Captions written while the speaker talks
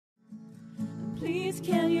Please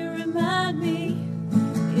can you remind me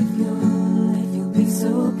if you'll be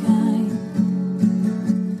so kind,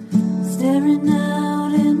 staring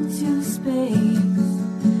out into space,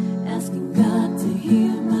 asking God to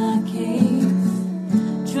hear my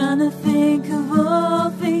case, trying to think of all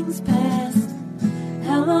things past.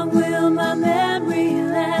 How long will my memory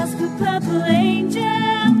last? The purple angel,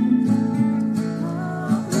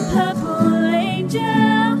 purple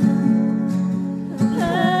angel,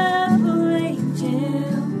 purple angel,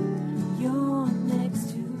 you're next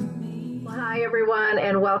to me. Hi, everyone,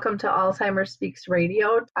 and welcome to Alzheimer Speaks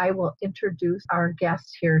Radio. I will introduce our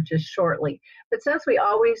guest here just shortly. But since we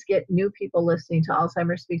always get new people listening to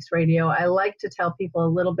Alzheimer Speaks Radio, I like to tell people a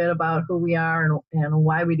little bit about who we are and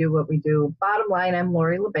why we do what we do. Bottom line, I'm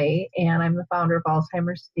Lori LeBay, and I'm the founder of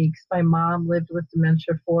Alzheimer Speaks. My mom lived with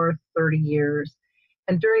dementia for 30 years.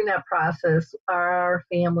 And during that process, our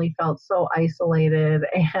family felt so isolated,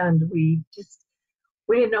 and we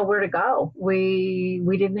didn't know where to go. We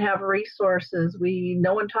didn't have resources.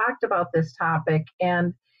 No one talked about this topic,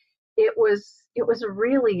 and it was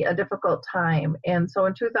really a difficult time. And so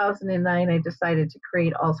in 2009, I decided to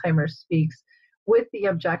create Alzheimer Speaks with the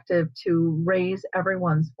objective to raise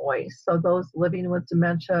everyone's voice. So those living with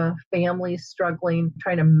dementia, families struggling,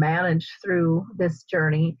 trying to manage through this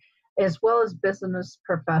journey, as well as business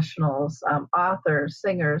professionals, authors,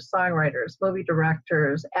 singers, songwriters, movie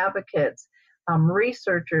directors, advocates,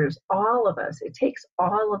 researchers, all of us. It takes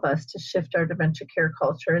all of us to shift our dementia care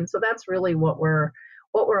culture. And so that's really what we're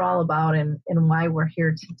all about and why we're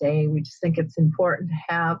here today. We just think it's important to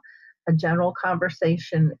have a general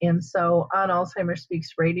conversation. And so on Alzheimer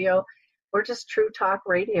Speaks Radio, we're just true talk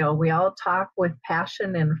radio. We all talk with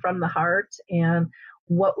passion and from the heart, and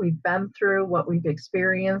what we've been through, what we've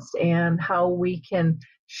experienced, and how we can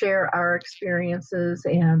share our experiences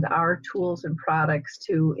and our tools and products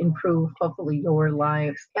to improve, hopefully, your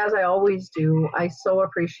lives. As I always do, I so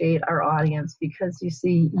appreciate our audience because, you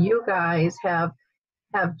see, you guys have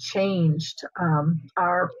changed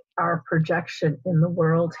our projection in the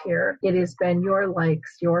world here. It has been your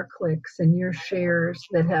likes, your clicks, and your shares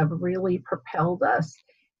that have really propelled us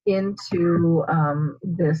into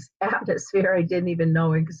this atmosphere I didn't even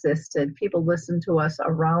know existed. People listen to us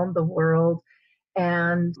around the world,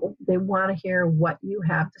 and they want to hear what you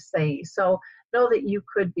have to say. So know that you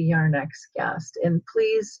could be our next guest. And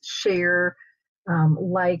please share,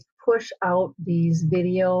 push out these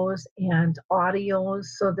videos and audios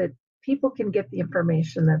so that people can get the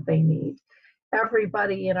information that they need.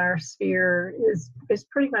 Everybody in our sphere is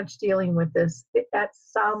pretty much dealing with this at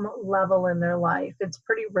some level in their life. It's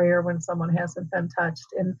pretty rare when someone hasn't been touched.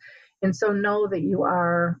 And so know that you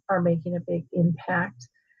are making a big impact.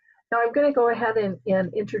 Now I'm going to go ahead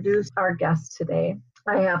and introduce our guest today.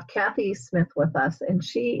 I have Kathy Smith with us, and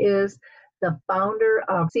she is the founder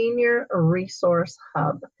of Senior Resource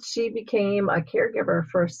Hub. She became a caregiver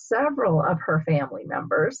for several of her family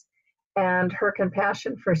members, and her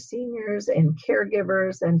compassion for seniors and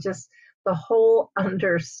caregivers and just the whole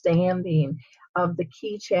understanding of the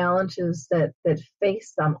key challenges that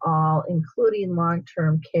face them all, including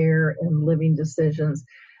long-term care and living decisions,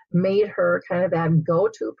 made her kind of that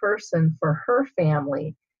go-to person for her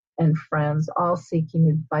family and friends, all seeking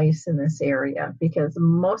advice in this area, because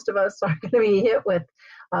most of us are going to be hit with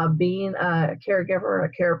being a caregiver, a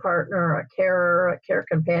care partner, a carer, a care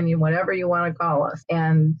companion, whatever you want to call us.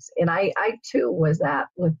 And I too was that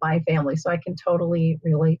with my family, so I can totally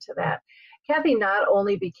relate to that. Kathy not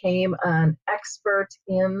only became an expert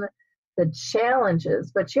in the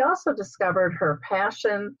challenges, but she also discovered her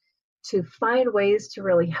passion to find ways to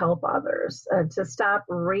really help others, to stop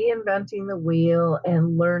reinventing the wheel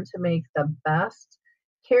and learn to make the best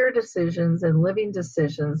care decisions and living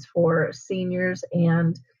decisions for seniors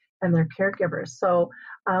and their caregivers. So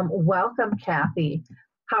welcome, Kathy.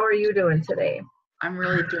 How are you doing today? I'm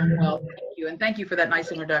really doing well, thank you. And thank you for that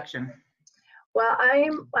nice introduction. Well,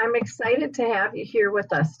 I'm excited to have you here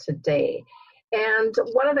with us today. And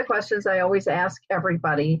one of the questions I always ask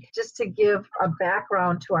everybody, just to give a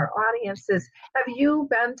background to our audience, is, have you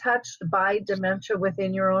been touched by dementia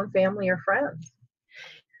within your own family or friends?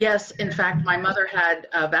 Yes, in fact, my mother had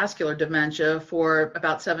vascular dementia for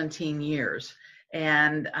about 17 years.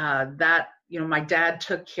 And my dad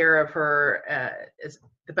took care of her as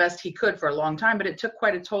the best he could for a long time, but it took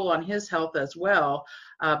quite a toll on his health as well,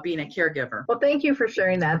 being a caregiver. Well, thank you for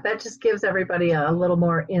sharing that. That just gives everybody a little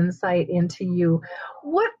more insight into you.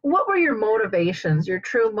 What were your motivations, your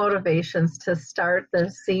true motivations to start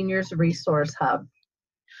the Seniors Resource Hub?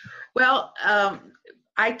 Well,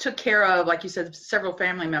 I took care of, like you said, several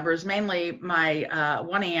family members, mainly my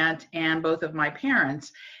one aunt and both of my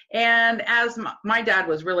parents. And as my dad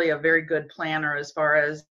was really a very good planner as far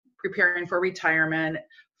as preparing for retirement,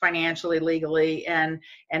 financially, legally, and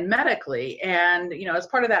medically. And, as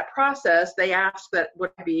part of that process, they asked that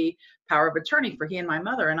would I be power of attorney for he and my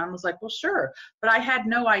mother. And I was like, well, sure. But I had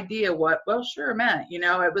no idea what, well, sure meant.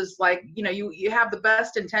 It was like, you have the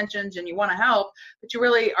best intentions and you want to help, but you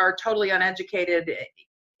really are totally uneducated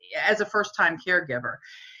as a first-time caregiver.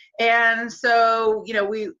 And so,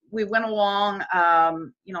 we went along,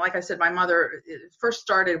 like I said, my mother first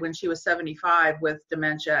started when she was 75 with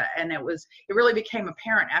dementia, and it really became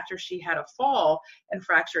apparent after she had a fall and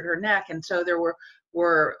fractured her neck. And so there were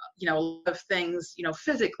a lot of things,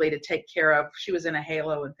 physically to take care of. She was in a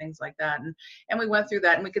halo and things like that. And we went through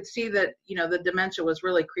that, and we could see that, the dementia was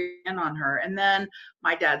really creeping in on her. And then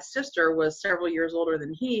my dad's sister was several years older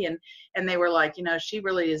than he, and they were like, she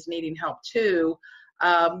really is needing help too.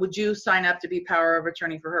 Would you sign up to be power of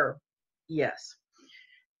attorney for her? Yes.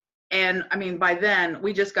 And I mean, by then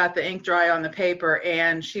we just got the ink dry on the paper,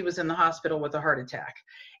 and she was in the hospital with a heart attack.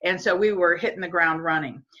 And so we were hitting the ground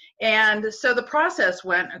running. And so the process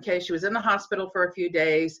went, okay, she was in the hospital for a few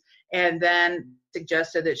days and then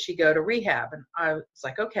suggested that she go to rehab. And I was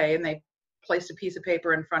like, okay. And they placed a piece of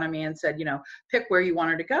paper in front of me and said, pick where you want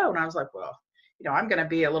her to go. And I was like, well, I'm going to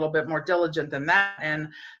be a little bit more diligent than that. And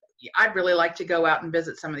I'd really like to go out and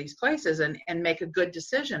visit some of these places and make a good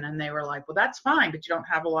decision. And they were like, well, that's fine, but you don't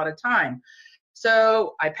have a lot of time.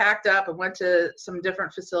 So I packed up and went to some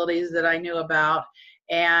different facilities that I knew about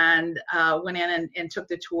and went in and took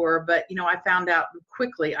the tour. But, I found out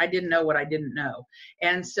quickly I didn't know what I didn't know.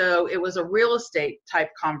 And so it was a real estate type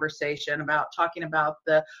conversation about talking about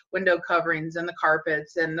the window coverings and the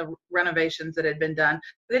carpets and the renovations that had been done.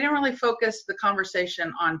 They didn't really focus the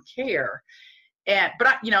conversation on care.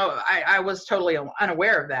 But I was totally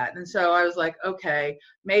unaware of that. And so I was like, okay,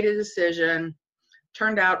 made a decision,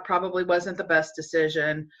 turned out probably wasn't the best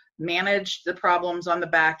decision, managed the problems on the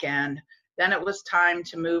back end. Then it was time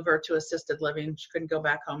to move her to assisted living. She couldn't go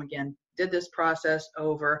back home again. Did this process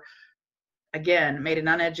over. Again, made an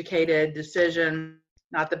uneducated decision,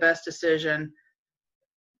 not the best decision,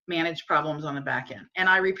 managed problems on the back end. And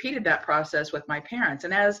I repeated that process with my parents.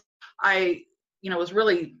 And as I was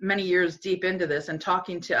really many years deep into this and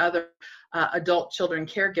talking to other adult children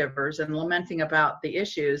caregivers and lamenting about the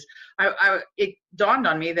issues, it dawned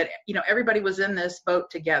on me that, everybody was in this boat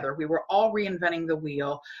together. We were all reinventing the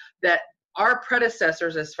wheel, that our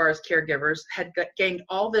predecessors, as far as caregivers, had gained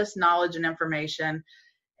all this knowledge and information.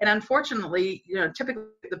 And unfortunately, typically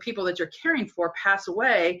the people that you're caring for pass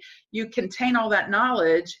away. You contain all that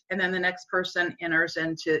knowledge, and then the next person enters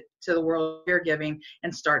into the world of caregiving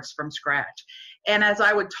and starts from scratch. And as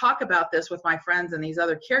I would talk about this with my friends and these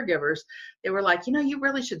other caregivers, they were like, you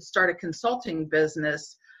really should start a consulting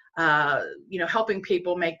business, helping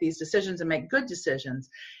people make these decisions and make good decisions.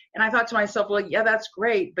 And I thought to myself, well, yeah, that's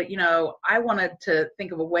great. But, I wanted to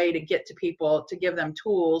think of a way to get to people, to give them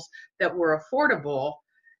tools that were affordable,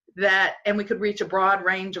 and we could reach a broad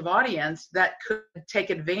range of audience that could take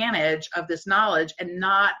advantage of this knowledge and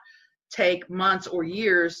not take months or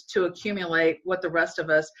years to accumulate what the rest of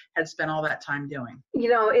us had spent all that time doing.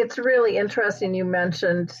 It's really interesting. You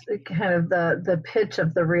mentioned kind of the pitch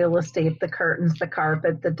of the real estate, the curtains, the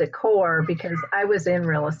carpet, the decor, because I was in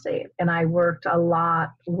real estate and I worked a lot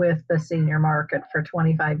with the senior market for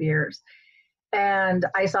 25 years. And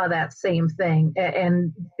I saw that same thing.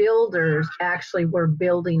 And builders actually were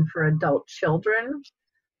building for adult children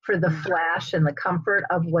for the flash and the comfort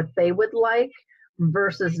of what they would like,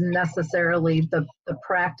 versus necessarily the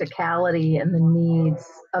practicality and the needs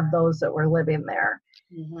of those that were living there.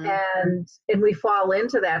 Mm-hmm. And we fall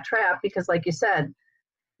into that trap because, like you said,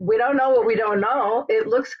 we don't know what we don't know. It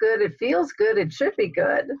looks good, it feels good, it should be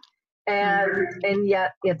good, and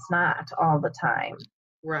yet it's not all the time.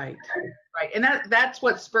 Right. And that's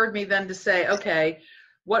what spurred me then to say, okay,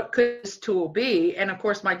 what could this tool be? And of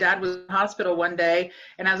course, my dad was in the hospital one day,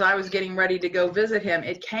 and as I was getting ready to go visit him,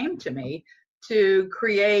 it came to me to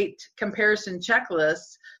create comparison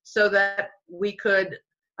checklists so that we could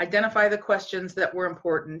identify the questions that were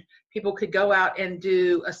important. People could go out and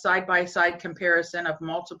do a side-by-side comparison of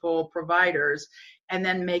multiple providers and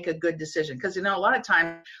then make a good decision. Because, a lot of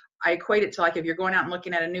times I equate it to like if you're going out and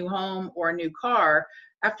looking at a new home or a new car,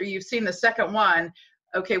 after you've seen the second one,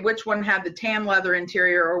 okay, which one had the tan leather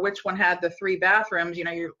interior or which one had the 3 bathrooms,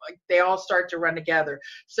 they all start to run together.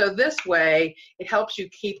 So this way, it helps you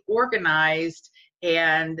keep organized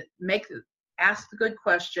and ask the good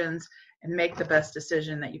questions and make the best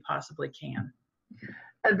decision that you possibly can.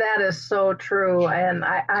 That is so true. And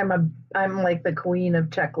I'm like the queen of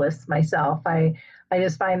checklists myself. I I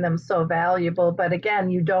just find them so valuable. But again,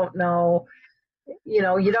 you don't know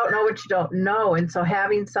what you don't know. And so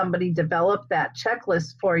having somebody develop that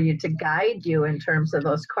checklist for you to guide you in terms of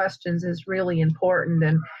those questions is really important.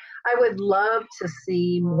 And I would love to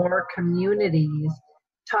see more communities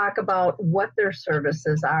talk about what their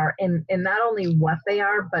services are and not only what they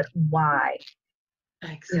are, but why.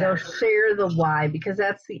 Exactly. Share the why, because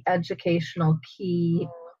that's the educational key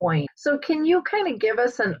point. So can you kind of give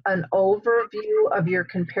us an overview of your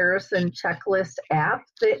comparison checklist app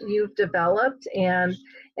that you've developed and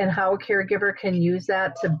how a caregiver can use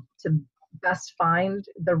that to best find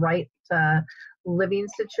the right living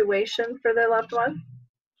situation for their loved one?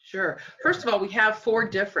 Sure. First of all, we have 4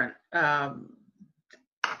 different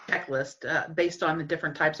checklists based on the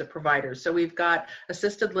different types of providers. So we've got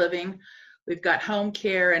assisted living, we've got home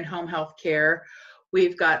care and home health care,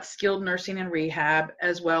 we've got skilled nursing and rehab,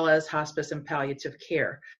 as well as hospice and palliative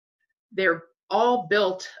care. They're all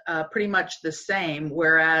built pretty much the same,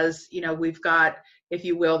 whereas, we've got, if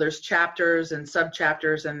you will, there's chapters and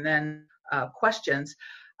subchapters and then questions.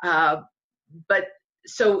 But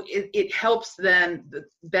so it helps then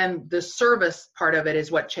the service part of it is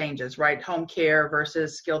what changes, right? Home care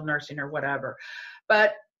versus skilled nursing or whatever.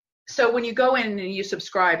 But so when you go in and you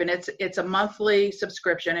subscribe, and it's a monthly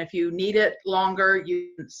subscription. If you need it longer, you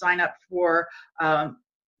can sign up for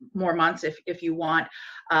more months if you want.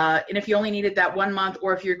 And if you only need it that 1 month,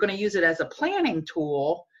 or if you're going to use it as a planning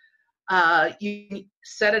tool, you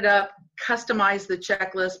set it up, customize the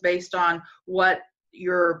checklist based on what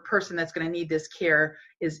your person that's going to need this care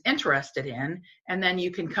is interested in, and then you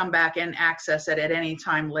can come back and access it at any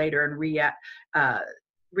time later and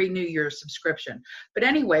renew your subscription. But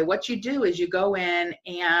anyway, what you do is you go in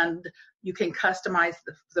and you can customize.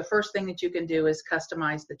 The first thing that you can do is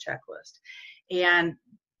customize the checklist. And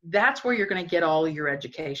that's where you're going to get all of your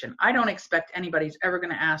education. I don't expect anybody's ever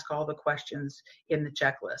going to ask all the questions in the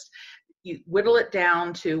checklist. You whittle it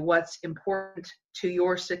down to what's important to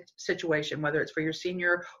your situation, whether it's for your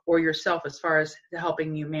senior or yourself, as far as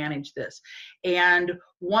helping you manage this. And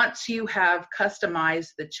once you have customized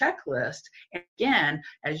the checklist, again,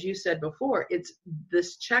 as you said before,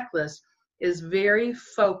 this checklist is very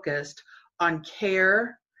focused on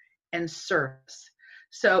care and service.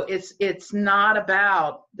 So it's not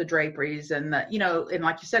about the draperies and and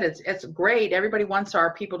like you said, it's great. Everybody wants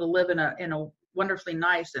our people to live in a wonderfully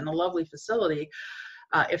nice and a lovely facility.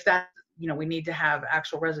 If that, we need to have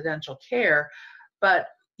actual residential care, but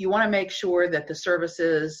you want to make sure that the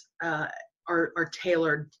services are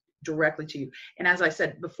tailored directly to you. And as I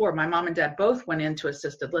said before, my mom and dad both went into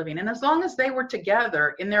assisted living, and as long as they were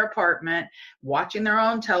together in their apartment, watching their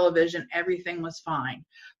own television, everything was fine.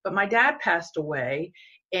 But my dad passed away,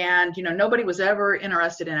 and nobody was ever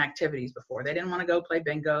interested in activities before. They didn't want to go play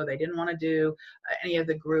bingo. They didn't want to do any of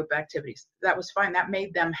the group activities. That was fine. That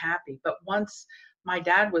made them happy. But once my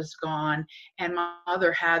dad was gone and my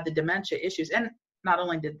mother had the dementia issues, and not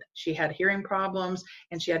only did she had hearing problems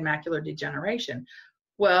and she had macular degeneration.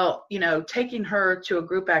 Well, taking her to a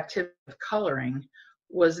group activity of coloring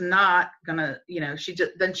was not gonna, she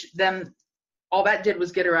just then all that did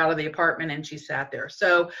was get her out of the apartment, and she sat there.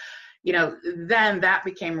 So, then that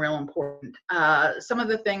became real important. Some of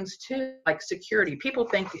the things too, like security. People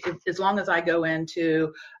think as long as I go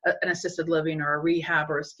into an assisted living or a rehab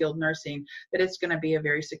or a skilled nursing, that it's going to be a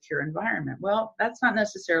very secure environment. Well, that's not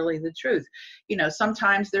necessarily the truth.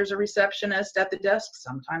 Sometimes there's a receptionist at the desk,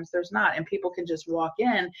 sometimes there's not, and people can just walk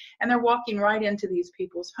in, and they're walking right into these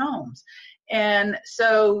people's homes. And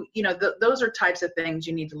so, those are types of things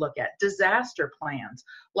you need to look at. Disaster plans,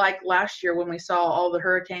 like last year when we saw all the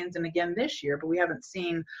hurricanes, and again this year, but we haven't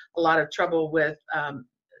seen a lot of trouble with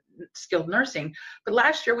skilled nursing. But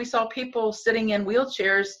last year we saw people sitting in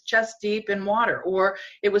wheelchairs chest deep in water, or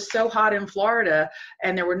it was so hot in Florida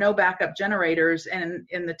and there were no backup generators, and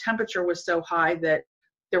the temperature was so high that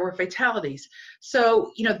there were fatalities.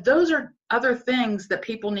 So, those are other things that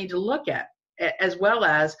people need to look at, as well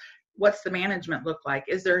as what's the management look like?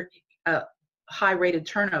 Is there a high rated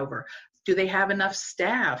turnover? Do they have enough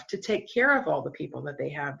staff to take care of all the people that they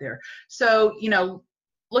have there? So,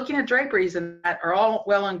 looking at draperies and that are all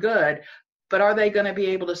well and good, but are they going to be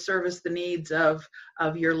able to service the needs of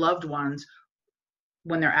your loved ones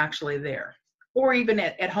when they're actually there? Or even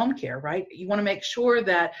at home care, right? You want to make sure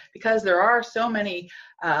that, because there are so many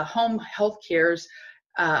home health cares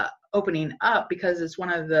opening up, because it's one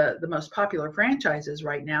of the most popular franchises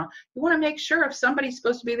right now, you want to make sure if somebody's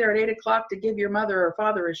supposed to be there at 8 o'clock to give your mother or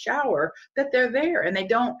father a shower, that they're there, and they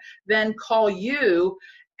don't then call you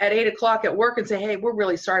at 8:00 at work and say, hey, we're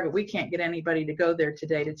really sorry, but we can't get anybody to go there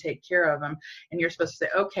today to take care of them. And you're supposed to say,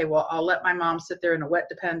 okay, well, I'll let my mom sit there in a wet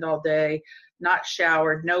depend all day, not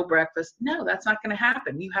showered, no breakfast. No, that's not going to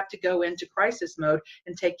happen. You have to go into crisis mode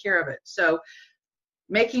and take care of it. So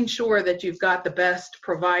making sure that you've got the best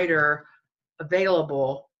provider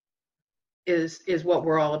available is what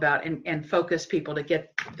we're all about, and focus people to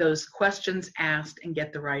get those questions asked and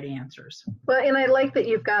get the right answers. Well, and I like that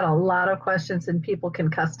you've got a lot of questions and people can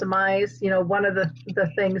customize. One of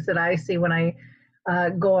the things that I see when I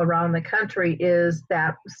go around the country is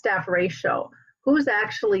that staff ratio. Who's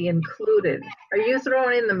actually included? Are you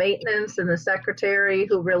throwing in the maintenance and the secretary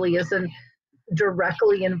who really isn't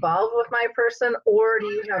directly involved with my person, or do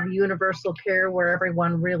you have universal care where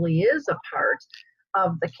everyone really is a part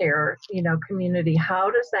of the care, community? How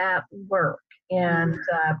does that work? And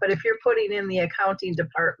but if you're putting in the accounting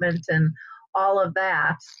department and all of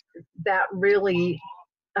that, that really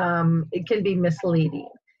it can be misleading.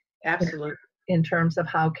 Absolutely. In terms of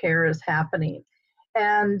how care is happening.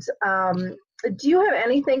 And do you have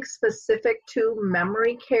anything specific to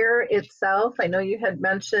memory care itself? I know you had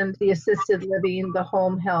mentioned the assisted living, the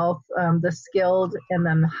home health, the skilled, and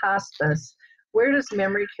then the hospice. Where does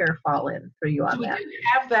memory care fall in for you on that? We do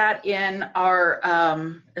have that in our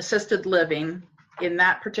assisted living. In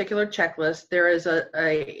that particular checklist, there is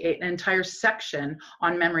an entire section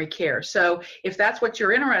on memory care. So if that's what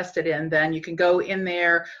you're interested in, then you can go in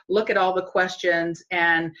there, look at all the questions,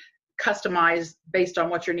 and customize based on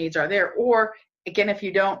what your needs are there. Or again, if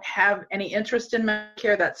you don't have any interest in memory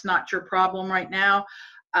care, that's not your problem right now,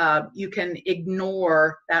 you can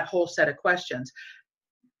ignore that whole set of questions.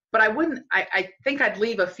 But I think I'd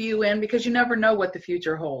leave a few in, because you never know what the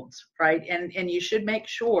future holds, right? And you should make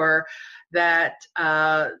sure that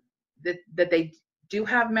that they do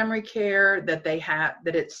have memory care, that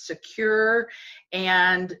it's secure,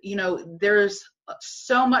 and there's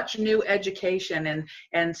so much new education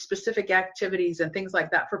and specific activities and things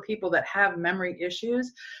like that for people that have memory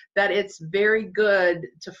issues, that it's very good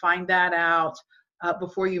to find that out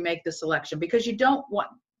before you make the selection, because you don't want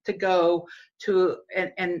to go to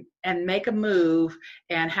and make a move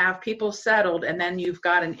and have people settled, and then you've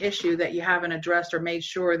got an issue that you haven't addressed or made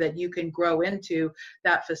sure that you can grow into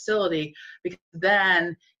that facility. Because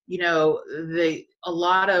then a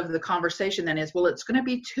lot of the conversation then is, well, it's going to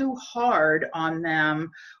be too hard on them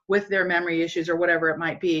with their memory issues or whatever it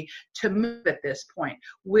might be to move at this point.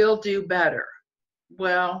 We'll do better.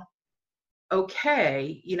 Well,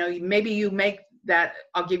 okay, maybe you make that,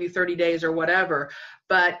 I'll give you 30 days or whatever,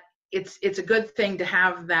 but it's a good thing to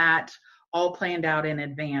have that all planned out in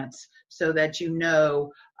advance, so that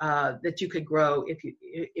that you could grow,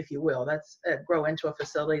 if you will, that's grow into a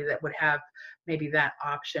facility that would have maybe that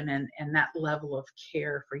option and that level of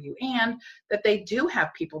care for you, and that they do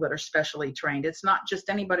have people that are specially trained. It's not just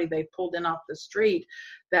anybody they pulled in off the street,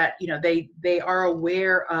 that they are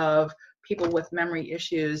aware of people with memory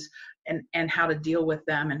issues and how to deal with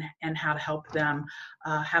them and how to help them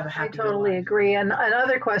have a happy life. I totally agree. And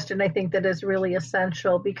another question I think that is really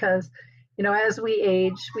essential, because as we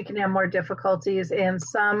age, we can have more difficulties, and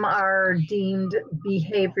some are deemed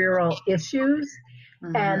behavioral issues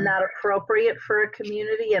and not appropriate for a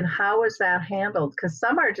community. And how is that handled? Because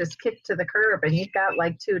some are just kicked to the curb, and you've got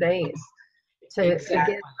like 2 days to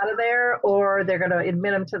get out of there, or they're going to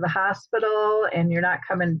admit them to the hospital and you're not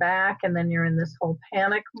coming back, and then you're in this whole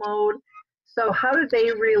panic mode. So how do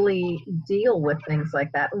they really deal with things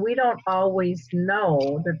like that? We don't always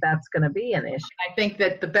know that that's going to be an issue. I think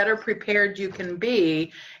that the better prepared you can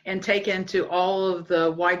be and take into all of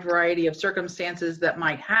the wide variety of circumstances that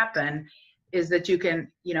might happen, is that you can,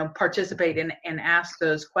 participate and ask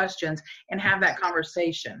those questions and have that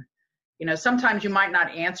conversation. Sometimes you might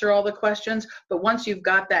not answer all the questions, but once you've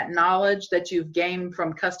got that knowledge that you've gained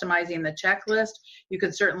from customizing the checklist, you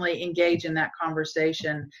can certainly engage in that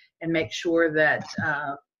conversation and make sure that,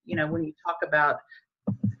 when you talk about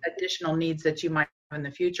additional needs that you might have in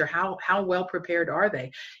the future, how well prepared are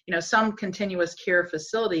they? Some continuous care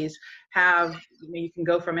facilities have, you can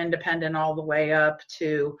go from independent all the way up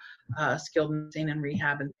to skilled nursing and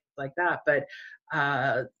rehab and things like that. But,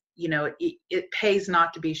 it pays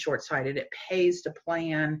not to be short-sighted. It pays to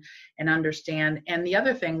plan and understand. And the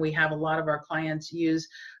other thing, we have a lot of our clients use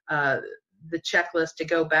the checklist to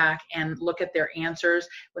go back and look at their answers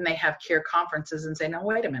when they have care conferences and say, no,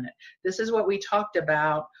 wait a minute, this is what we talked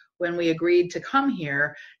about when we agreed to come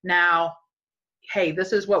here. Now, hey,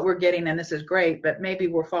 this is what we're getting and this is great, but maybe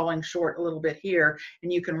we're falling short a little bit here.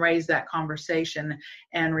 And you can raise that conversation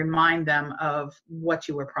and remind them of what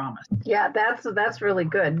you were promised. Yeah, that's really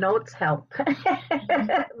good. Notes help.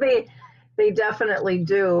 They definitely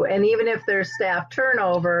do. And even if there's staff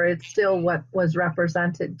turnover, it's still what was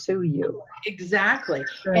represented to you. Exactly.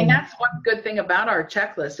 Right. And that's one good thing about our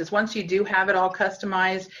checklist is once you do have it all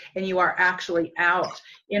customized and you are actually out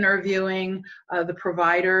interviewing the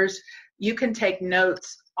providers, you can take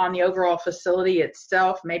notes on the overall facility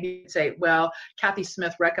itself. Maybe say, well, Kathy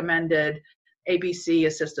Smith recommended ABC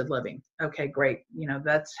assisted living. Okay, great. You know,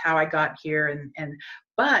 that's how I got here.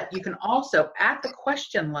 But you can also, at the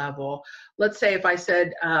question level, let's say if I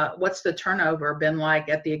said, what's the turnover been like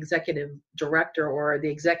at the executive director or the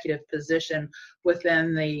executive position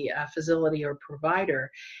within the facility or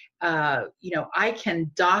provider, you know, I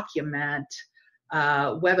can document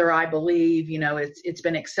whether I believe, you know, it's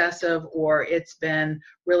been excessive or it's been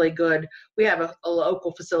really good. We have a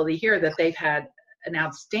local facility here that they've had an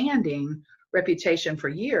outstanding reputation for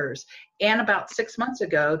years. And about 6 months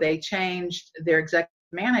ago, they changed their executive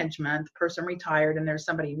management. The person retired and there's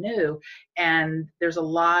somebody new. And there's a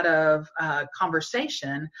lot of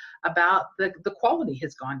conversation about the quality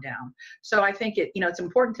has gone down. So I think it's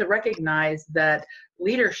important to recognize that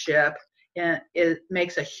leadership it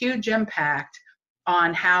makes a huge impact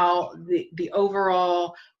on how the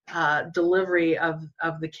overall delivery of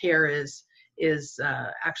the care is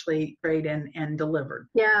actually created and delivered.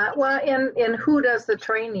 Yeah, well, and who does the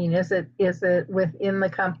training? Is it within the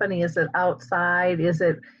company? Is it outside? Is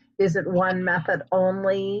it one method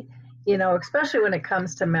only? You know, especially when it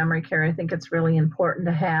comes to memory care, I think it's really important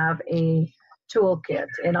to have a toolkit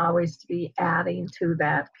and always to be adding to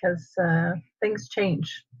that because things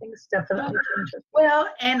change. Things definitely change. Well,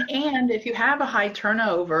 and if you have a high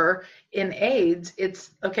turnover in aides,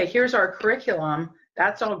 it's okay. Here's our curriculum.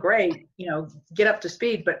 That's all great, you know, get up to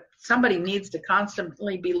speed, but somebody needs to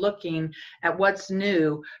constantly be looking at what's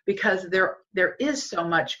new because there is so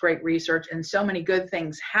much great research and so many good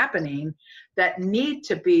things happening that need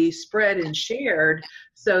to be spread and shared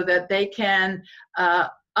so that they can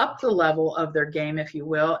up the level of their game, if you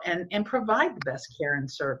will, and provide the best care and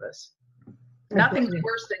service. Nothing's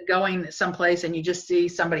worse than going someplace and you just see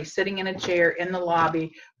somebody sitting in a chair in the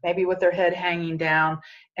lobby, maybe with their head hanging down,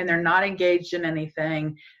 and they're not engaged in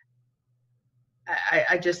anything.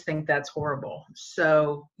 I just think that's horrible.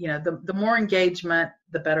 So, you know, the more engagement,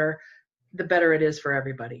 the better it is for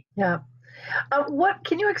everybody. Yeah. What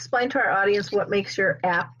can you explain to our audience what makes your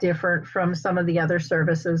app different from some of the other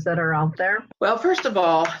services that are out there? Well, first of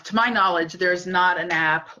all, to my knowledge, there's not an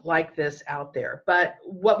app like this out there. But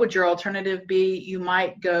what would your alternative be? You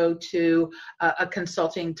might go to a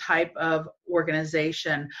consulting type of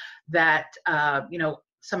organization that, you know,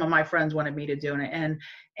 some of my friends wanted me to do it.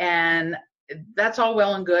 And that's all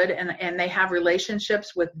well and good. And they have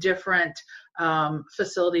relationships with different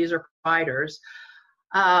facilities or providers.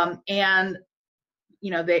 And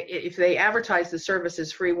you know, if they advertise the service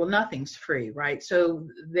is free, well, nothing's free, right? So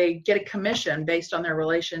they get a commission based on their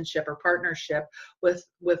relationship or partnership with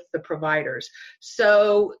the providers.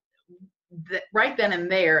 So right then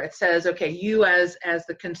and there, it says, okay, you as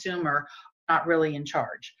the consumer are not really in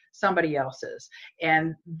charge. Somebody else is.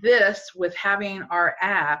 And this, with having our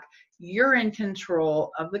app, you're in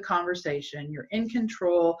control of the conversation. You're in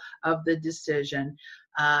control of the decision.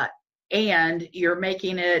 And you're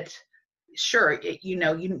making it sure, you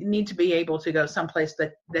know, you need to be able to go someplace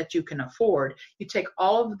that you can afford. You take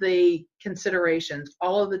all of the considerations,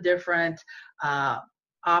 all of the different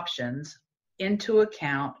options into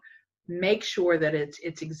account, make sure that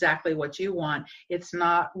it's exactly what you want. It's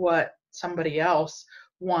not what somebody else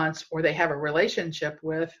wants or they have a relationship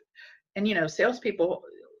with. And, you know, salespeople,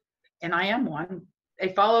 and I am one, they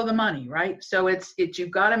follow the money, right? So it's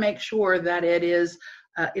you've got to make sure that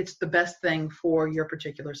it's the best thing for your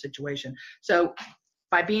particular situation. So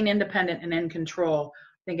by being independent and in control,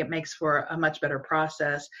 I think it makes for a much better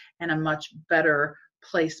process and a much better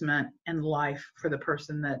placement in life for the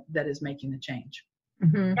person that is making the change.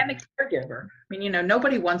 Mm-hmm. And the caregiver. I mean, you know,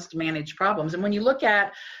 nobody wants to manage problems. And when you look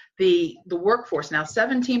at the workforce now,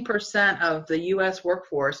 17% of the U.S.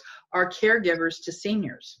 workforce are caregivers to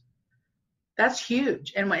seniors. That's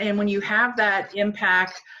huge. And when you have that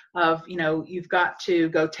impact of, you know, you've got to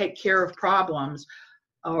go take care of problems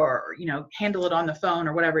or, you know, handle it on the phone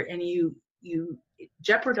or whatever, and you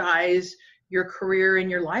jeopardize your career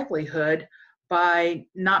and your livelihood by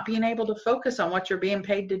not being able to focus on what you're being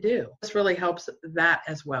paid to do. This really helps that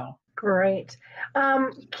as well. Great.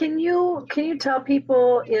 Can you tell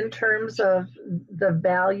people in terms of the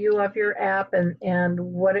value of your app and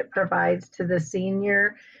what it provides to the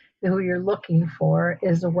senior who you're looking for,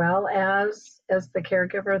 as well as the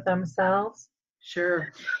caregiver themselves?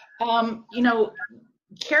 Sure. You know,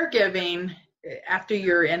 caregiving after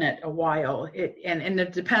you're in it a while, and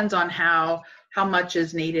it depends on how much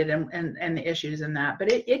is needed and the issues in that,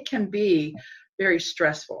 but it can be very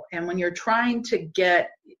stressful. And when you're trying to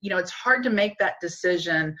get, it's hard to make that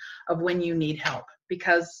decision of when you need help,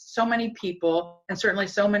 because so many people, and certainly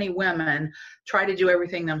so many women, try to do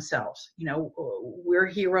everything themselves. We're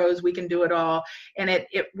heroes, we can do it all. And it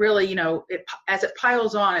really, as it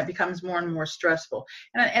piles on, it becomes more and more stressful.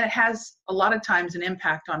 And it has a lot of times an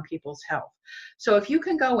impact on people's health. So if you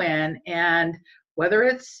can go in, and whether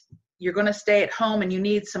it's you're going to stay at home and you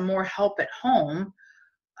need some more help at home,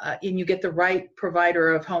 and you get the right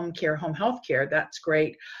provider of home health care, that's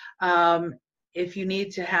great. If you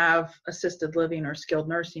need to have assisted living or skilled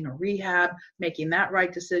nursing or rehab, making that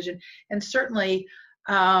right decision. And certainly,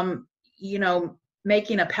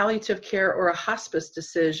 making a palliative care or a hospice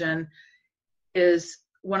decision is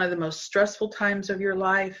one of the most stressful times of your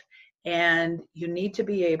life, and you need to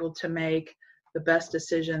be able to make the best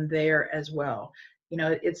decision there as well.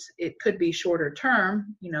 It could be shorter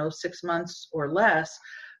term, 6 months or less,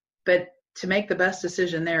 but to make the best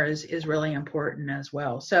decision there is really important as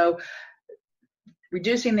well. So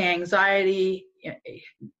reducing the anxiety,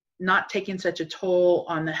 not taking such a toll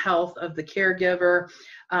on the health of the caregiver,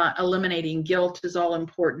 eliminating guilt is all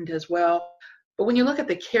important as well. But when you look at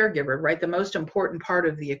the caregiver, right, the most important part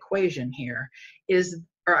of the equation here is,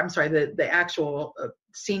 the actual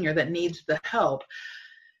senior that needs the help,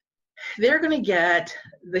 they're going to get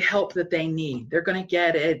the help that they need. They're going to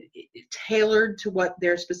get it tailored to what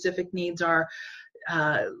their specific needs are.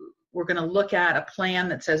 We're going to look at a plan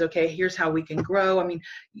that says, okay, here's how we can grow.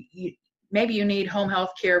 Maybe you need home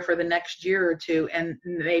health care for the next year or two, and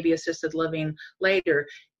maybe assisted living later.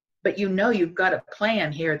 But you've got a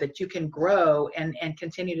plan here that you can grow and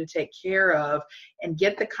continue to take care of and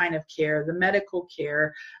get the kind of care, the medical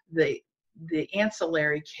care, the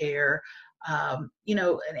ancillary care, and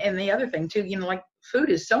the other thing too, like food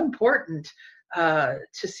is so important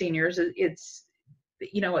to seniors. It's,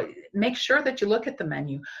 make sure that you look at the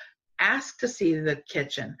menu. Ask to see the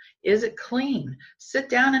kitchen. Is it clean? Sit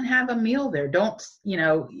down and have a meal there. Don't,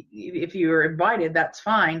 if you're invited, that's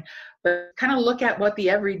fine, but kind of look at what the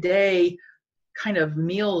everyday kind of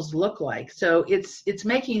meals look like. So it's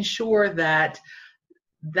making sure that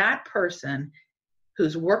that person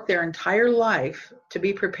who's worked their entire life to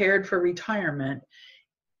be prepared for retirement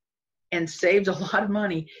and saved a lot of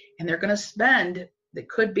money, and they're going to spend, that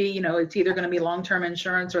could be, it's either going to be long-term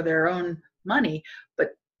insurance or their own money,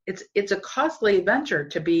 but it's a costly venture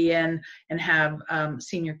to be in and have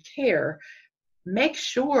senior care. Make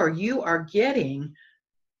sure you are getting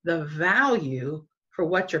the value for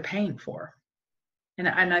what you're paying for. And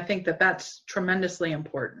I think that that's tremendously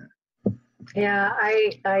important. Yeah,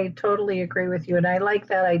 I totally agree with you. And I like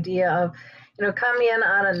that idea of, come in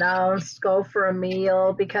unannounced, go for a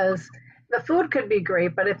meal, because the food could be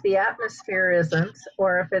great, but if the atmosphere isn't,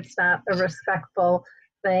 or if it's not a respectful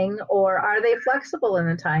thing, or are they flexible in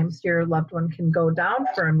the times your loved one can go down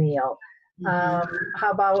for a meal? Mm-hmm.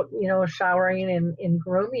 How about, showering and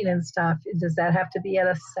grooming and stuff? Does that have to be at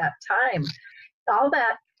a set time? All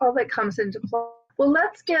that comes into play. Well,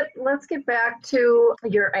 let's get back to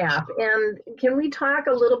your app, and can we talk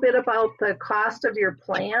a little bit about the cost of your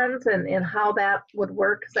plans and how that would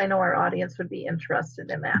work? Because I know our audience would be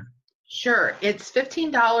interested in that. Sure. It's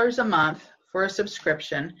 $15 a month for a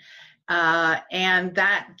subscription, and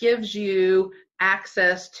that gives you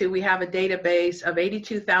access to, we have a database of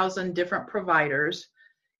 82,000 different providers.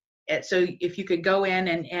 So if you could go in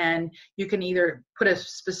and you can either put a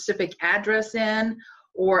specific address in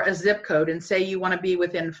or a zip code and say you want to be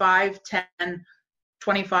within 5, 10,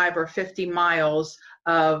 25, or 50 miles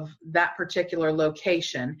of that particular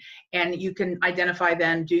location. And you can identify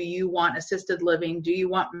then, do you want assisted living? Do you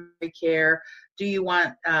want memory care? Do you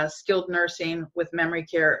want skilled nursing with memory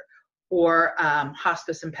care, or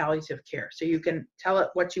hospice and palliative care? So you can tell it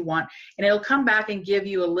what you want, and it'll come back and give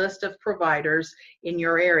you a list of providers in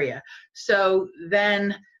your area. So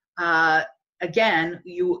then, again,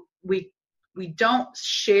 we don't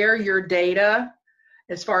share your data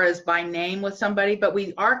as far as by name with somebody, but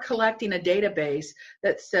we are collecting a database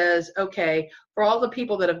that says, okay, for all the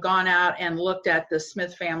people that have gone out and looked at the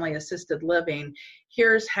Smith family assisted living,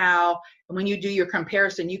 here's how, and when you do your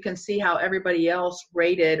comparison, you can see how everybody else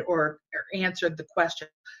rated or answered the question.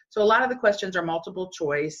 So a lot of the questions are multiple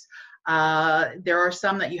choice. There are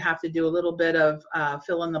some that you have to do a little bit of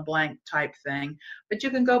fill in the blank type thing, but you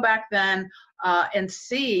can go back then and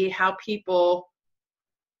see how people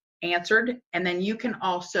answered, and then you can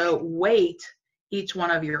also weight each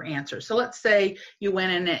one of your answers. So let's say you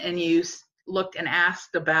went in and you looked and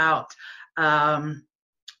asked about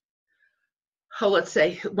let's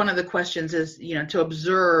say one of the questions is, to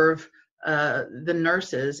observe the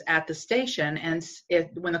nurses at the station, and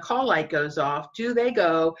when the call light goes off, do they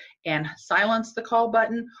go and silence the call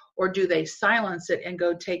button, or do they silence it and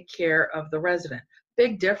go take care of the resident?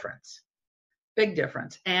 Big difference.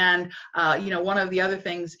 And one of the other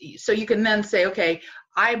things, so you can then say, okay,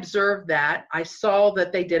 I observed that, I saw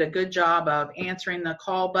that they did a good job of answering the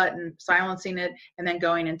call button, silencing it, and then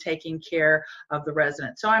going and taking care of the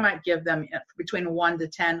resident. So I might give them between 1 to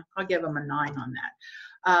 10, I'll give them a 9 on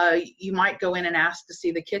that. You might go in and ask to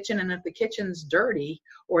see the kitchen, and if the kitchen's dirty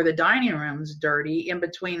or the dining room's dirty in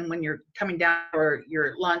between when you're coming down for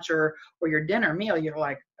your lunch or your dinner meal, you're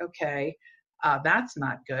like, okay, that's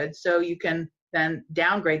not good. So you can then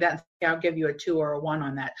downgrade that. I'll give you a 2 or a 1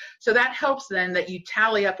 on that. So that helps then that you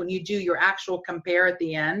tally up when you do your actual compare at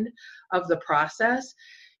the end of the process.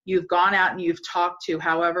 You've gone out and you've talked to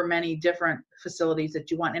however many different facilities that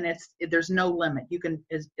you want, and there's no limit. You can,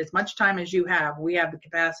 as much time as you have, we have the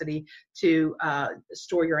capacity to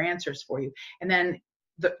store your answers for you. And then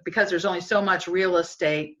because there's only so much real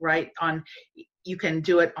estate, right, you can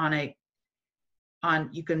do it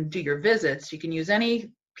you can do your visits. You can use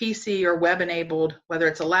any PC or web-enabled, whether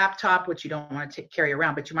it's a laptop, which you don't want to carry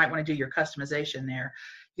around, but you might want to do your customization there.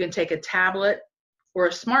 You can take a tablet or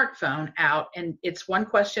a smartphone out, and it's one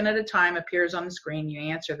question at a time, appears on the screen, you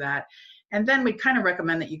answer that. And then we kind of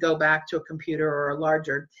recommend that you go back to a computer or a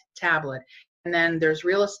larger tablet. And then there's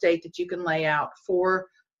real estate that you can lay out for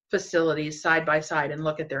facilities side by side and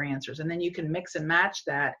look at their answers. And then you can mix and match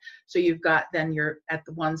that. So then you're at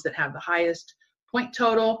the ones that have the highest point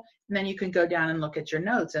total, and then you can go down and look at your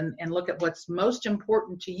notes and look at what's most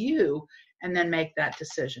important to you, and then make that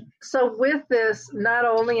decision. So with this, not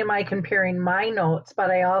only am I comparing my notes, but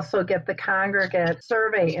I also get the congregate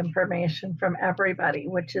survey information from everybody,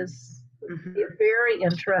 which is very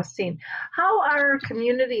interesting. How are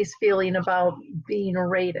communities feeling about being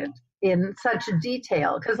rated in such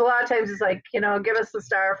detail? Because a lot of times it's like, give us the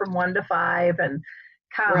star from 1 to 5 and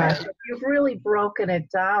comment. Right. You've really broken it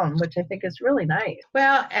down, which I think is really nice.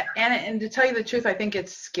 Well, and to tell you the truth, I think it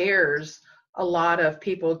scares a lot of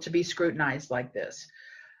people to be scrutinized like this.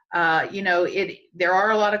 There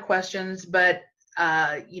are a lot of questions, but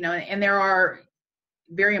and there are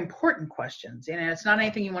very important questions, and it's not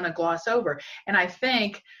anything you want to gloss over. And I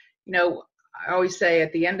think, I always say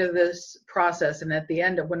at the end of this process, and at the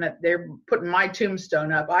end of when they're putting my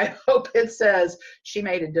tombstone up, I hope it says she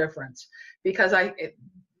made a difference, because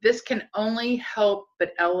this can only help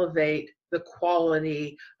but elevate the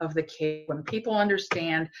quality of the care. When people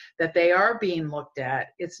understand that they are being looked at,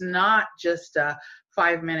 it's not just a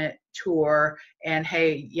 5-minute tour and,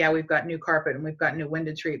 hey, yeah, we've got new carpet and we've got new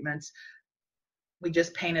window treatments we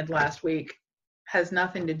just painted last week, has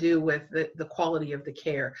nothing to do with the quality of the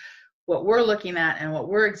care. What we're looking at and what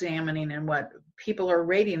we're examining and what people are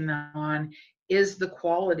rating them on is the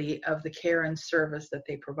quality of the care and service that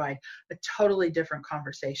they provide. A totally different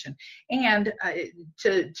conversation. And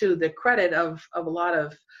to the credit of a lot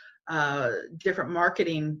of different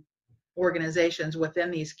marketing organizations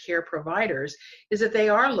within these care providers, is that they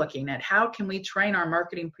are looking at how can we train our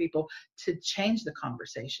marketing people to change the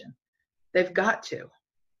conversation. They've got to. I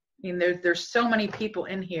mean, there's so many people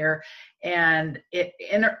in here, and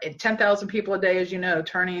 10,000 people a day, as you know,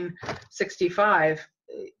 turning 65.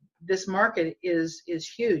 This market is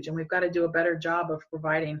huge, and we've got to do a better job of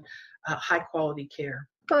providing high quality care.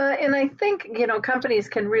 And I think, companies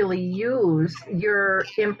can really use your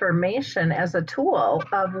information as a tool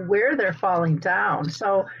of where they're falling down.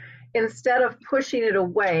 So instead of pushing it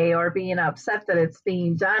away or being upset that it's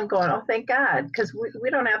being done, going, oh, thank God, because we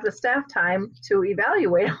don't have the staff time to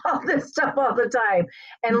evaluate all this stuff all the time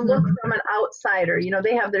and look from an outsider.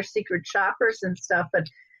 They have their secret shoppers and stuff, but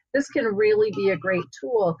this can really be a great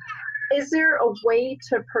tool. Is there a way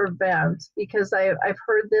to prevent, because I've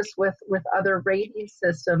heard this with other rating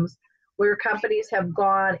systems, where companies have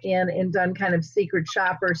gone in and done kind of secret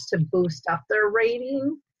shoppers to boost up their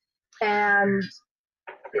rating? And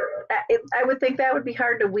I would think that would be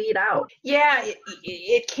hard to weed out. Yeah,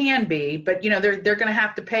 it can be, but they're going to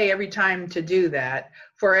have to pay every time to do that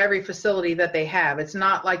for every facility that they have. It's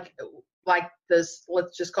not like this,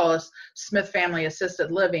 let's just call us Smith Family Assisted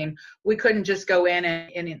Living. We couldn't just go in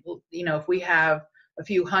and if we have a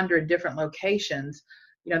few hundred different locations,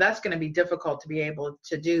 that's going to be difficult to be able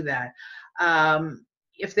to do that.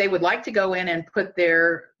 If they would like to go in and put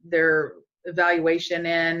their evaluation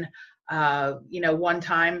in, one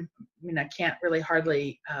time, I can't really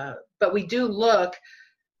hardly, but we do look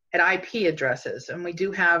at IP addresses, and we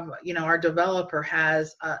do have, our developer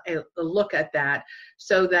has a look at that,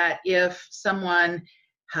 so that if someone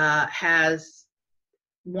has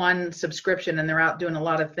one subscription and they're out doing a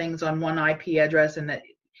lot of things on one IP address, and that,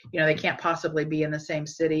 you know, they can't possibly be in the same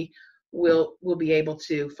city, we'll be able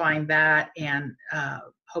to find that and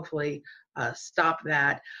hopefully stop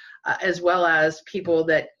that, as well as people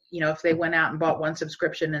that, you know, if they went out and bought one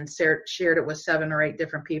subscription and shared it with 7 or 8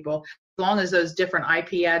 different people, as long as those different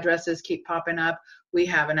IP addresses keep popping up, we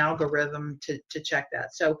have an algorithm to check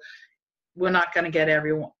that. So we're not going to get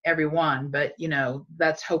everyone, but, you know,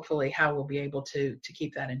 that's hopefully how we'll be able to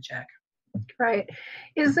keep that in check. Right.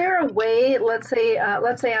 Is there a way, let's say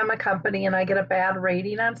I'm a company and I get a bad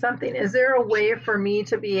rating on something, is there a way for me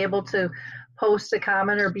to be able to post a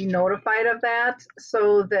comment or be notified of that,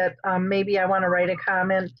 so that maybe I want to write a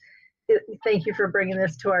comment? Thank you for bringing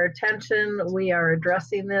this to our attention. We are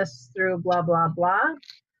addressing this through blah, blah, blah.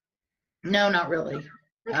 No, not really.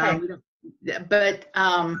 Okay. But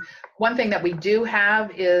one thing that we do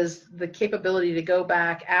have is the capability to go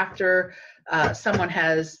back after someone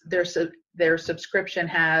has their subscription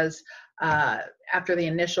has after the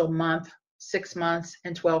initial month, 6 months,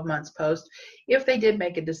 and 12 months post. If they did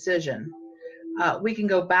make a decision, we can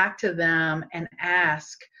go back to them and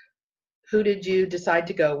ask, who did you decide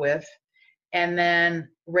to go with? And then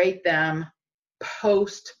rate them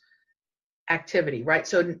post activity, right?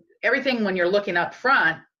 So everything, when you're looking up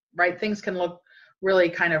front, right, things can look really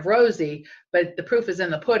kind of rosy, but the proof is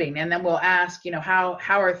in the pudding. And then we'll ask, you know, how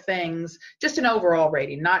are things, just an overall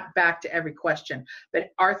rating, not back to every question, but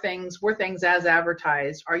were things as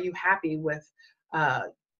advertised? Are you happy with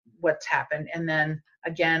what's happened? And then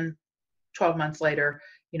again, 12 months later,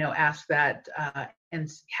 you know, ask that and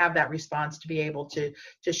have that response to be able to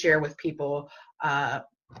share with people at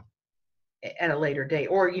a later date.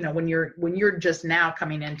 Or, you know, when you're just now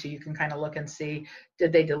coming into, you can kind of look and see,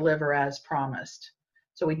 did they deliver as promised?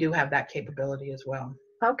 So we do have that capability as well.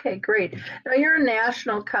 Okay, great. Now you're a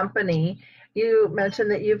national company. You mentioned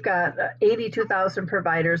that you've got 82,000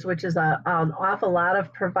 providers, which is an awful lot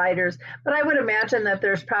of providers, but I would imagine that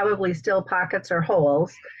there's probably still pockets or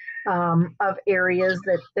holes of areas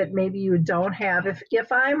that maybe you don't have.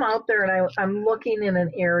 If I'm out there and I'm looking in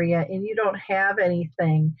an area and you don't have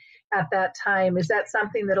anything at that time, is that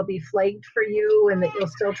something that'll be flagged for you and that you'll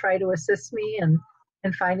still try to assist me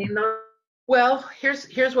in finding those? Well,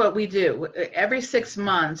 here's what we do. Every 6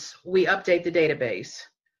 months, we update the database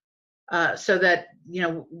so that, you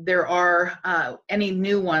know, there are any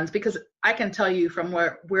new ones, because I can tell you from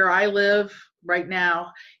where I live right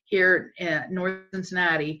now here in North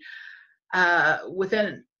Cincinnati,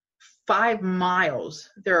 within 5 miles,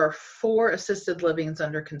 there are 4 assisted livings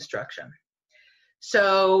under construction.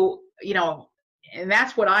 So, you know, and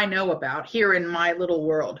that's what I know about here in my little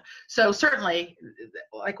world. So certainly,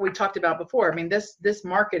 like we talked about before, I mean, this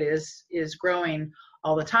market is growing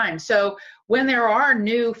all the time. So when there are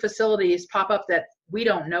new facilities pop up that we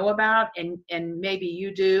don't know about, and maybe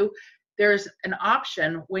you do, there's an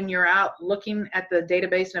option when you're out looking at the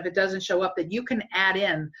database, and if it doesn't show up, that you can add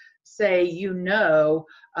in, say, you know,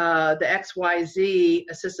 the XYZ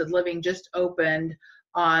assisted living just opened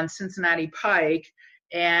on Cincinnati Pike,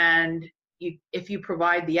 and if you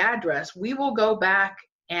provide the address, we will go back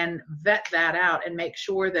and vet that out and make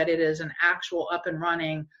sure that it is an actual up and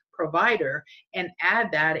running provider and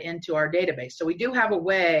add that into our database. So we do have a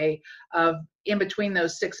way of, in between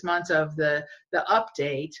those 6 months of the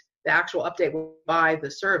update, the actual update by the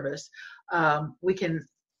service, we can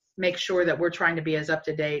make sure that we're trying to be as up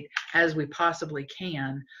to date as we possibly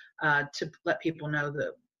can to let people know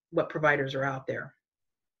what providers are out there.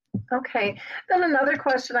 Okay. Then another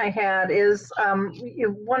question I had is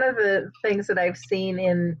one of the things that I've seen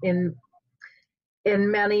in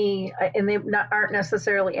many, and they aren't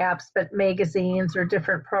necessarily apps, but magazines or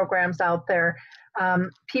different programs out there,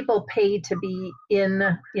 people pay to be in,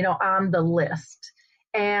 you know, on the list.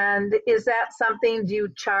 And is that something, do you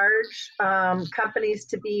charge companies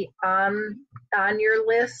to be on your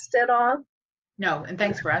list at all? No, and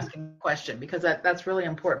thanks for asking the question, because that's really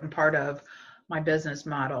important part of my business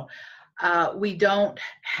model. We don't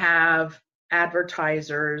have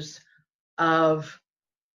advertisers of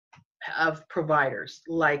providers,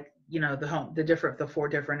 like, you know, the 4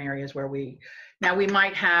 different areas where we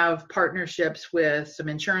might have partnerships with some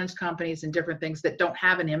insurance companies and different things that don't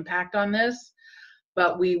have an impact on this,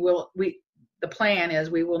 but the plan is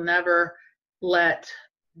we will never let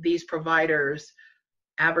these providers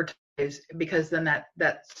advertise, because then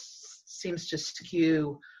that seems to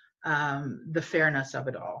skew the fairness of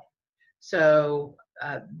it all. So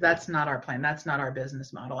that's not our plan. That's not our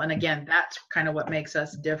business model. And again, that's kind of what makes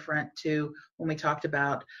us different to when we talked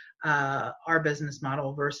about our business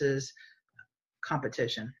model versus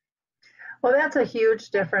competition. Well, that's a huge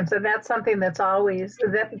difference, and that's something that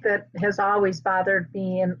has always bothered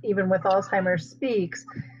me. And even with Alzheimer's Speaks,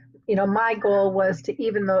 my goal was to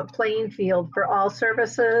even the playing field for all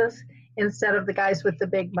services instead of the guys with the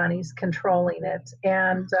big monies controlling it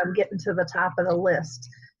and getting to the top of the list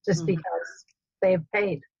just because they've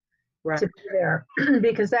paid to be there,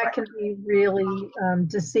 because that can be really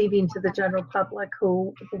deceiving to the general public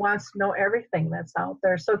who wants to know everything that's out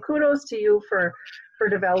there. So kudos to you for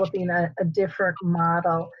developing a different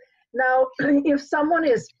model. Now, if someone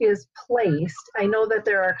is placed, I know that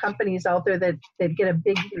there are companies out there that get a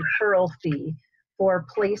big referral fee for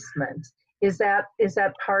placement. Is that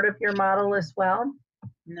part of your model as well?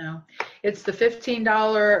 No, it's the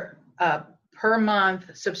 $15 per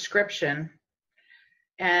month subscription,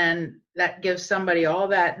 and that gives somebody all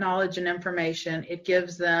that knowledge and information. It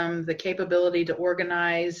gives them the capability to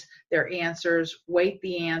organize their answers, weight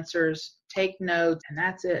the answers, take notes, and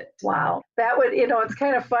that's it. Wow. That would, it's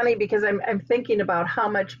kind of funny because I'm thinking about how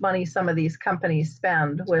much money some of these companies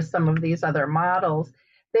spend with some of these other models.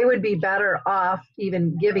 They would be better off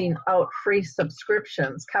even giving out free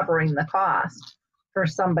subscriptions covering the cost for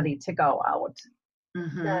somebody to go out.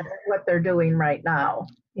 That's what they're doing right now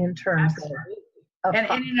in terms of and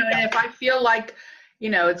if I feel like,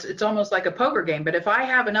 it's almost like a poker game, but if I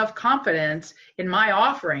have enough confidence in my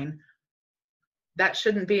offering, that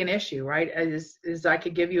shouldn't be an issue, right? Is I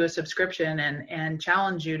could give you a subscription and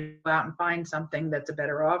challenge you to go out and find something that's a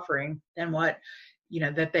better offering than what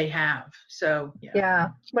that they have. So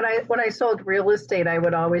yeah. When I sold real estate, I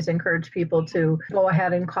would always encourage people to go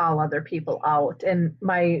ahead and call other people out. And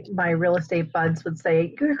my real estate buds would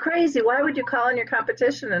say, "You're crazy. Why would you call on your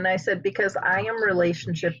competition?" And I said, because I am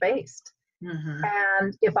relationship based.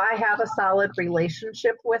 And if I have a solid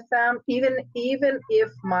relationship with them, even if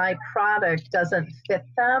my product doesn't fit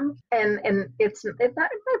them, and it's not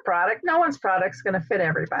my product, no one's product's going to fit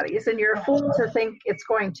everybody's, and you're a fool to think it's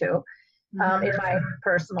going to. In my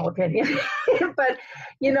personal opinion. But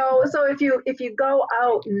so if you go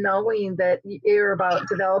out knowing that you're about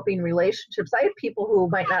developing relationships, I have people who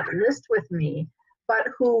might not list with me but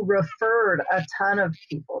who referred a ton of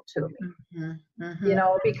people to me,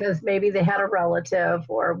 because maybe they had a relative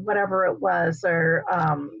or whatever it was, or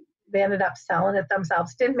they ended up selling it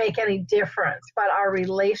themselves. Didn't make any difference, but our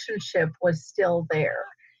relationship was still there.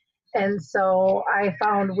 And so I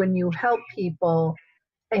found when you help people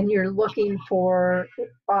and you're looking for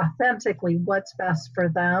authentically what's best for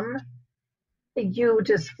them, you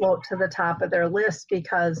just float to the top of their list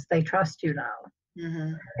because they trust you now.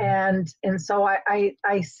 And so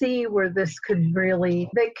I see where this could really,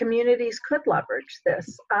 that communities could leverage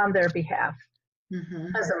this on their behalf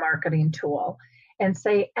as a marketing tool and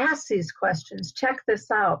say, ask these questions, check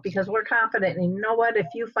this out, because we're confident. And you know what, if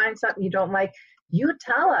you find something you don't like, you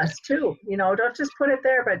tell us too, don't just put it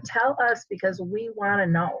there, but tell us, because we want to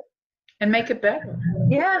know. And make it better.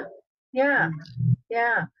 Yeah.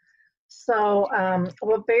 So,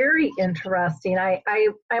 well, very interesting.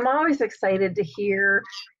 I'm always excited to hear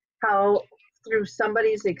how through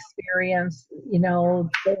somebody's experience,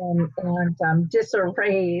 and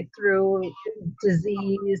disarray through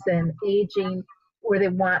disease and aging, where they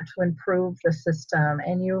want to improve the system.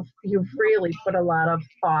 And you've really put a lot of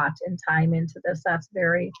thought and time into this. That's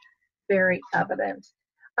very, very evident.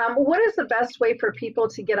 What is the best way for people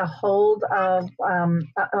to get a hold of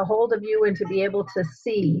you and to be able to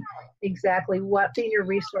see exactly what Senior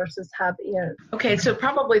Resources Hub is? Okay, so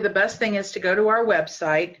probably the best thing is to go to our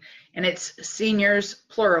website, and it's seniors,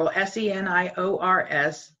 plural,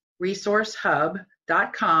 SENIORS,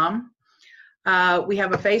 resourcehub.com. We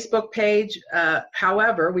have a Facebook page.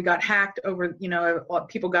 However, we got hacked over,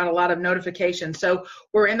 people got a lot of notifications. So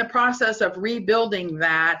we're in the process of rebuilding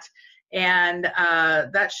that, and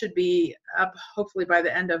that should be up hopefully by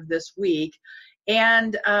the end of this week.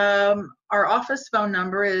 And our office phone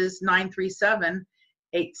number is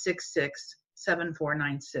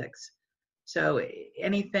 937-866-7496. So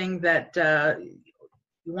anything that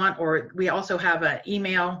you want, or we also have an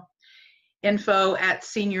email,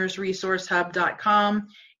 info@seniorsresourcehub.com,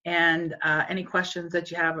 and any questions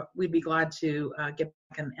that you have, we'd be glad to get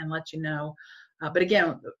back and let you know. But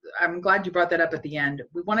again, I'm glad you brought that up at the end.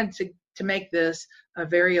 We wanted to make this a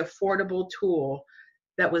very affordable tool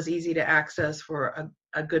that was easy to access for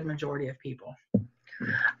a good majority of people.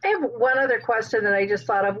 I have one other question that I just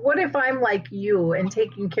thought of. What if I'm like you and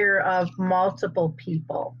taking care of multiple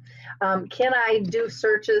people? Can I do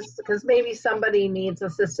searches? Because maybe somebody needs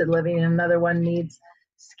assisted living and another one needs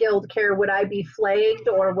skilled care, would I be flagged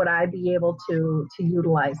or would I be able to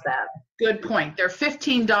utilize that? Good point. They're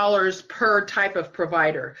 $15 per type of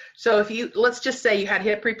provider. So if let's just say you had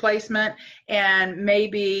hip replacement and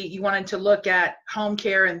maybe you wanted to look at home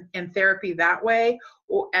care and therapy that way,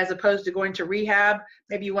 or as opposed to going to rehab,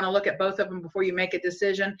 maybe you want to look at both of them before you make a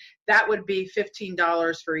decision, that would be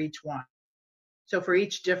 $15 for each one. So for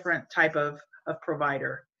each different type of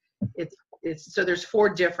provider, so there's 4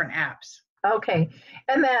 different apps. Okay,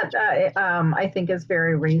 and that I think is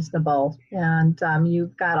very reasonable, and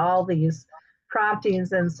you've got all these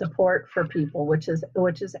promptings and support for people, which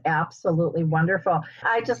is absolutely wonderful.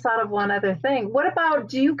 I just thought of one other thing. What about,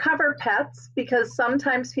 do you cover pets? Because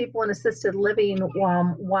sometimes people in assisted living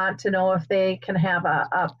want to know if they can have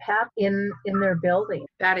a pet in their building.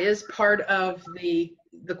 That is part of the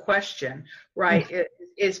question, right? It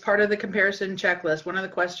is part of the comparison checklist. One of the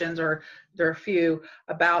questions, or there are a few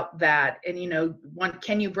about that. And, one,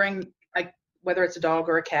 can you bring, like, whether it's a dog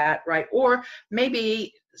or a cat, right? Or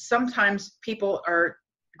maybe sometimes people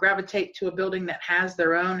gravitate to a building that has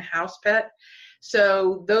their own house pet.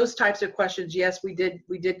 So those types of questions, yes, we did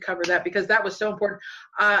cover that because that was so important.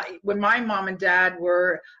 When my mom and dad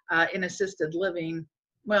were in assisted living,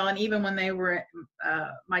 well, and even when they were,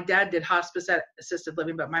 my dad did hospice at assisted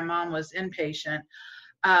living, but my mom was inpatient.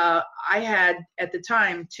 I had at the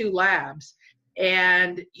time 2 labs,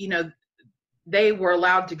 and they were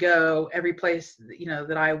allowed to go every place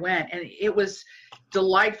that I went, and it was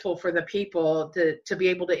delightful for the people to be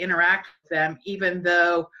able to interact with them, even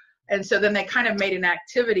though. And so then they kind of made an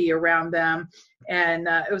activity around them, and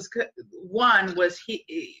it was good. One was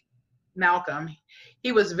Malcolm.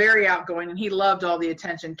 He was very outgoing and he loved all the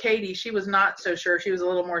attention. Katie, she was not so sure. She was a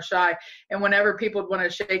little more shy. And whenever people would want to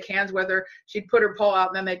shake hands with her, she'd put her paw out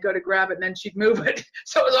and then they'd go to grab it and then she'd move it.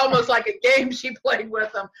 So it was almost like a game she played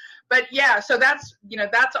with them. But yeah, so that's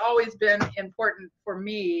always been important for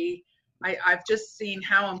me. I've just seen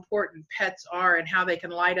how important pets are and how they can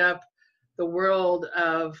light up the world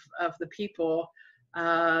of the people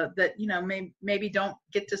that maybe don't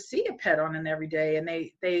get to see a pet on an everyday, and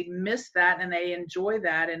they miss that and they enjoy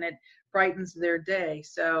that, and it brightens their day.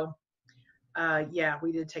 So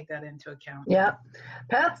we did take that into account. Yeah,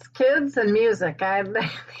 pets, kids, and music.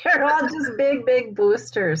 They're all just big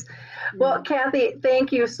boosters. Well, Kathy,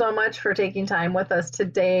 thank you so much for taking time with us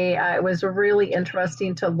today. It was really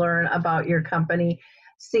interesting to learn about your company,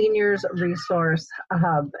 Seniors Resource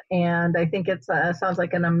Hub, and I think it sounds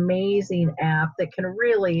like an amazing app that can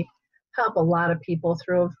really help a lot of people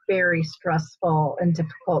through a very stressful and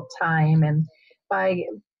difficult time. And by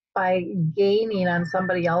gaining on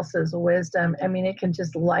somebody else's wisdom, I mean, it can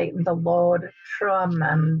just lighten the load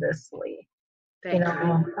tremendously.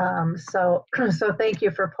 So thank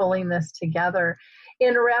you for pulling this together.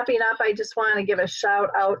 In wrapping up, I just want to give a shout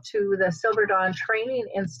out to the Silver Dawn Training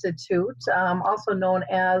Institute, also known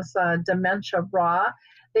as Dementia Raw.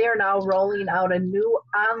 They are now rolling out a new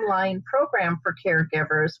online program for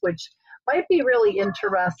caregivers, which might be really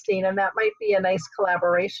interesting, and that might be a nice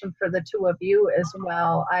collaboration for the two of you as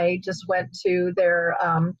well. I just went to their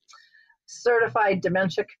certified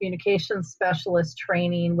dementia communication specialist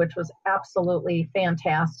training, which was absolutely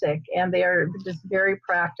fantastic. And they are just very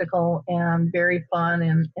practical and very fun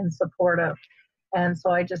and supportive. And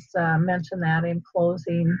so I just mentioned that in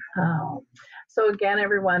closing. So again,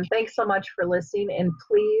 everyone, thanks so much for listening, and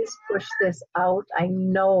please push this out. I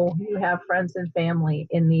know you have friends and family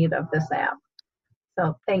in need of this app.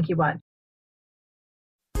 So thank you, bud.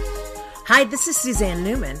 Hi, this is Suzanne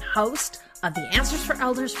Newman, host of the Answers for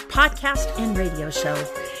Elders podcast and radio show.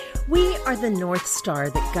 We are the North Star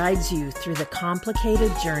that guides you through the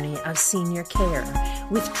complicated journey of senior care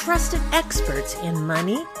with trusted experts in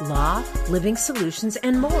money, law, living solutions,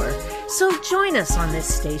 and more. So join us on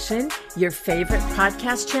this station, your favorite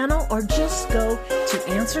podcast channel, or just go to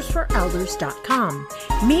AnswersForElders.com.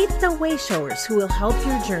 Meet the Wayshowers who will help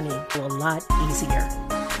your journey go a lot easier.